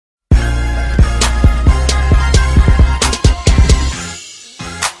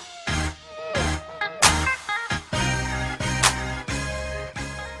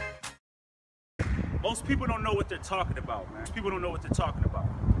Most people don't know what they're talking about, man. Most people don't know what they're talking about.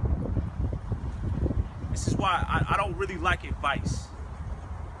 This is why I don't really like advice.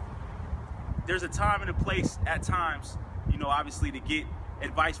 There's a time and a place at times, you know, obviously to get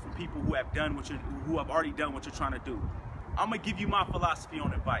advice from people who have already done what you're trying to do. I'm gonna give you my philosophy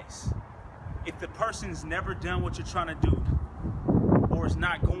on advice. If the person's never done what you're trying to do, or is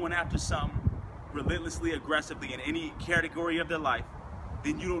not going after something relentlessly, aggressively in any category of their life,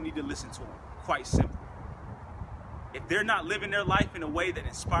 then you don't need to listen to them. Quite simple. If they're not living their life in a way that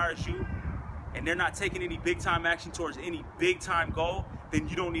inspires you, and they're not taking any big time action towards any big time goal, then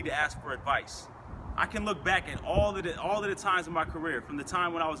you don't need to ask for advice. I can look back at all of the times in my career, from the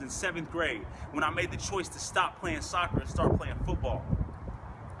time when I was in 7th grade, when I made the choice to stop playing soccer and start playing football.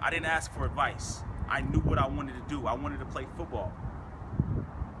 I didn't ask for advice. I knew what I wanted to do. I wanted to play football.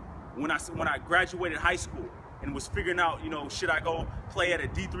 When I graduated high school and was figuring out, you know, should I go play at a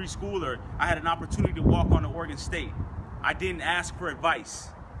D3 school, or I had an opportunity to walk on to Oregon State, I didn't ask for advice.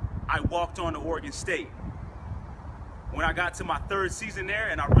 I walked on to Oregon State. When I got to my 3rd season there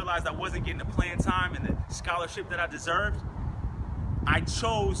and I realized I wasn't getting the playing time and the scholarship that I deserved, I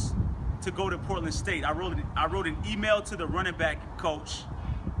chose to go to Portland State. I wrote an email to the running back coach,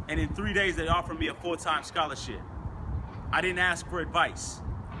 and in 3 days they offered me a full-time scholarship. I didn't ask for advice.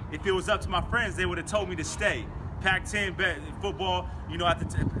 If it was up to my friends, they would have told me to stay. Pac-10 football, you know, at the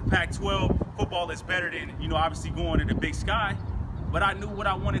Pac-12 football is better than, you know, obviously going to the Big Sky. But I knew what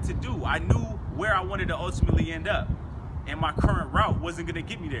I wanted to do. I knew where I wanted to ultimately end up. And my current route wasn't gonna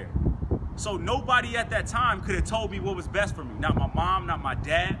get me there. So nobody at that time could have told me what was best for me. Not my mom, not my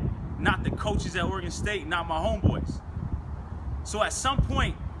dad, not the coaches at Oregon State, not my homeboys. So at some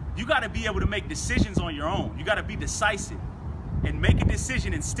point, you gotta be able to make decisions on your own. You gotta be decisive and make a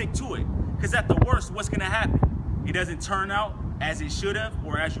decision and stick to it. Because at the worst, what's gonna happen? It doesn't turn out as it should have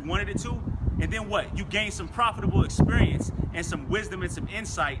or as you wanted it to. And then what? You gain some profitable experience and some wisdom and some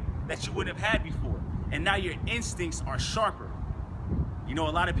insight that you wouldn't have had before. And now your instincts are sharper. You know,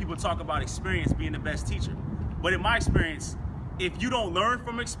 a lot of people talk about experience being the best teacher. But in my experience, if you don't learn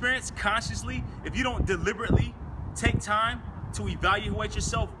from experience consciously, if you don't deliberately take time to evaluate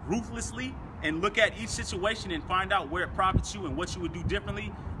yourself ruthlessly and look at each situation and find out where it profits you and what you would do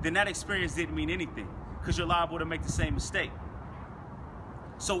differently, then that experience didn't mean anything, because you're liable to make the same mistake.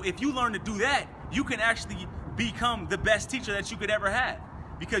 So if you learn to do that, you can actually become the best teacher that you could ever have,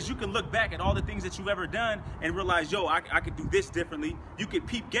 because you can look back at all the things that you've ever done and realize, yo, I could do this differently. You could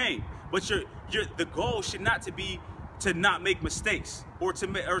peep game, but the goal should not to be to not make mistakes or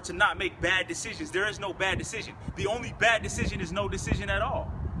to not make bad decisions. There is no bad decision. The only bad decision is no decision at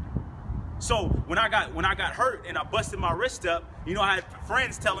all. So when I got hurt and I busted my wrist up, you know, I had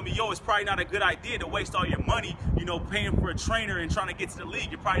friends telling me, yo, it's probably not a good idea to waste all your money, you know, paying for a trainer and trying to get to the league.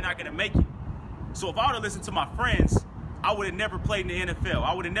 You're probably not gonna make it. So if I would have listened to my friends, I would have never played in the NFL.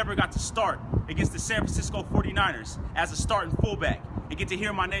 I would have never got to start against the San Francisco 49ers as a starting fullback and get to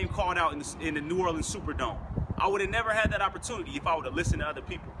hear my name called out in the New Orleans Superdome. I would have never had that opportunity if I would have listened to other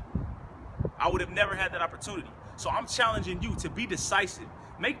people. I would have never had that opportunity. So I'm challenging you to be decisive.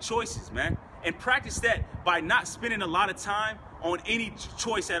 Make choices, man, and practice that by not spending a lot of time on any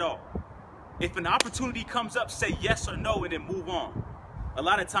choice at all. If an opportunity comes up, say yes or no and then move on. A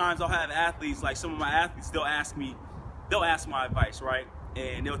lot of times I'll have athletes, like some of my athletes, they'll ask my advice, right?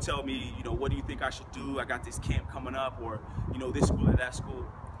 And they'll tell me, you know, what do you think I should do? I got this camp coming up, or, you know, this school or that school.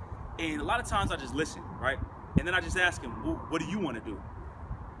 And a lot of times I just listen, right? And then I just ask them, well, what do you want to do?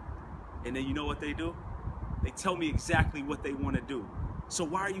 And then you know what they do? They tell me exactly what they want to do. So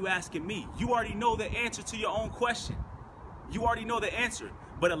why are you asking me? You already know the answer to your own question. You already know the answer.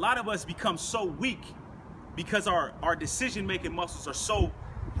 But a lot of us become so weak because our decision-making muscles are so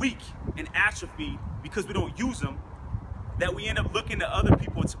weak and atrophied because we don't use them, that we end up looking to other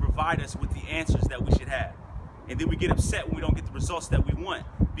people to provide us with the answers that we should have. And then we get upset when we don't get the results that we want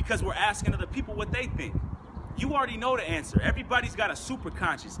because we're asking other people what they think. You already know the answer. Everybody's got a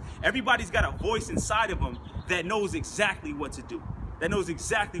superconscious. Everybody's got a voice inside of them that knows exactly what to do. That knows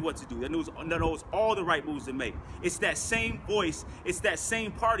exactly what to do. That knows all the right moves to make. It's that same voice. It's that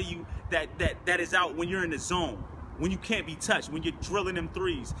same part of you that is out when you're in the zone, when you can't be touched, when you're drilling them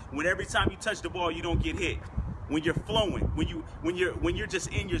threes, when every time you touch the ball you don't get hit, when you're flowing, when you're just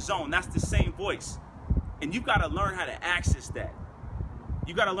in your zone. That's the same voice, and you've got to learn how to access that.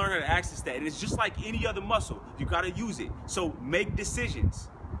 You got to learn how to access that, and it's just like any other muscle. You got to use it. So make decisions.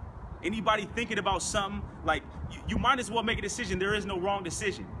 Anybody thinking about something, like, you might as well make a decision. There is no wrong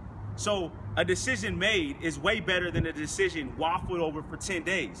decision. So a decision made is way better than a decision waffled over for 10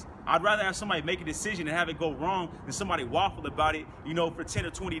 days. I'd rather have somebody make a decision and have it go wrong than somebody waffle about it, you know, for 10 or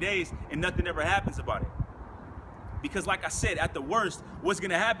 20 days and nothing ever happens about it. Because like I said, at the worst, what's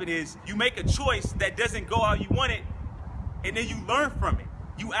gonna happen is you make a choice that doesn't go how you want it, and then you learn from it.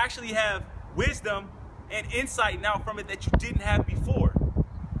 You actually have wisdom and insight now from it that you didn't have before.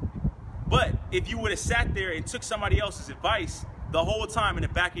 But if you would have sat there and took somebody else's advice the whole time in the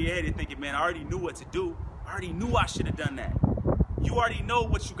back of your head and thinking, man, I already knew what to do. I already knew I should have done that. You already know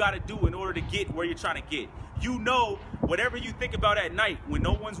what you got to do in order to get where you're trying to get. You know, whatever you think about at night when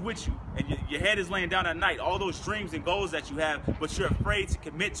no one's with you and your head is laying down at night, all those dreams and goals that you have, but you're afraid to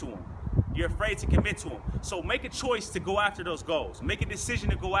commit to them. You're afraid to commit to them. So make a choice to go after those goals. Make a decision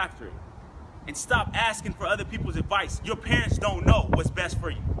to go after it. And stop asking for other people's advice. Your parents don't know what's best for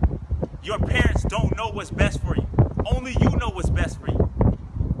you. Your parents don't know what's best for you. Only you know what's best for you.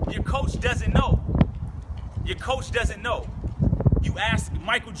 Your coach doesn't know. Your coach doesn't know. You ask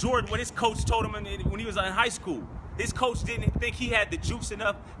Michael Jordan what his coach told him when he was in high school. His coach didn't think he had the juice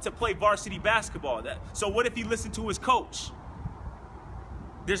enough to play varsity basketball. So what if he listened to his coach?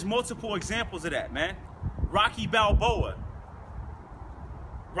 There's multiple examples of that, man. Rocky Balboa,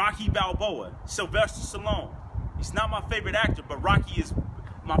 Sylvester Stallone. He's not my favorite actor, but Rocky is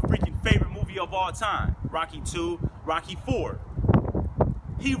my freaking favorite movie of all time. Rocky 2, Rocky 4.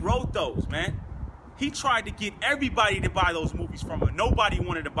 He wrote those, man. He tried to get everybody to buy those movies from him. Nobody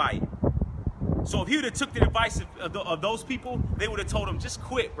wanted to buy it. So if he would have took the advice of those people, they would have told him, just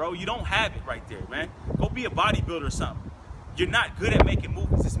quit, bro. You don't have it right there, man. Go be a bodybuilder or something. You're not good at making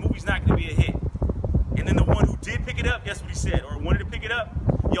movies. This movie's not going to be a hit. And then the one who did pick it up, guess what he said? Or wanted to pick it up?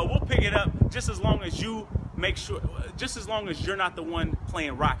 Yo, we'll pick it up just as long as you make sure, just as long as you're not the one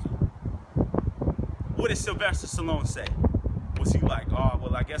playing Rocky. What did Sylvester Stallone say? Was he like, oh,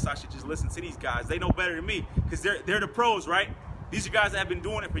 well, I guess I should just listen to these guys. They know better than me because they're the pros, right? These are guys that have been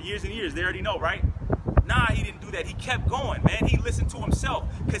doing it for years and years. They already know, right? Nah, he didn't do that. He kept going, man. He listened to himself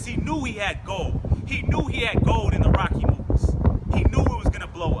because he knew he had gold. He knew he had gold in the Rocky movies. He knew it was going to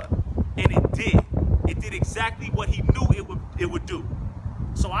blow up. And it did. It did exactly what he knew it would do.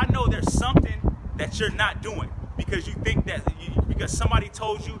 So I know there's something that you're not doing because you think that because somebody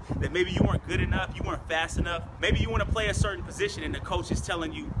told you that maybe you weren't good enough, you weren't fast enough. Maybe you want to play a certain position and the coach is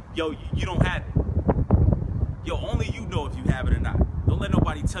telling you, yo, you don't have it. Yo, only you know if you have it or not. Don't let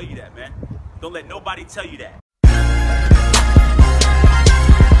nobody tell you that, man. Don't let nobody tell you that.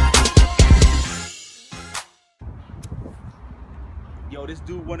 Yo, this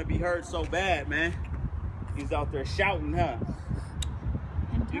dude want to be heard so bad, man. He's out there shouting, huh?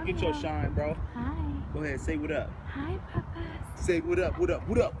 You get your shine, bro. Hi. Go ahead, say what up. Hi, Papa. Say what up, what up,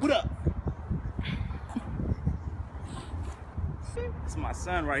 what up, what up. It's my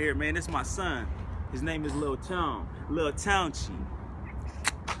son right here, man. This is my son. His name is Lil Town. Lil Townchi.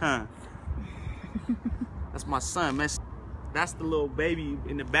 Huh. That's my son, man. That's the little baby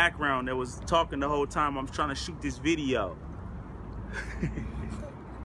in the background that was talking the whole time I'm trying to shoot this video.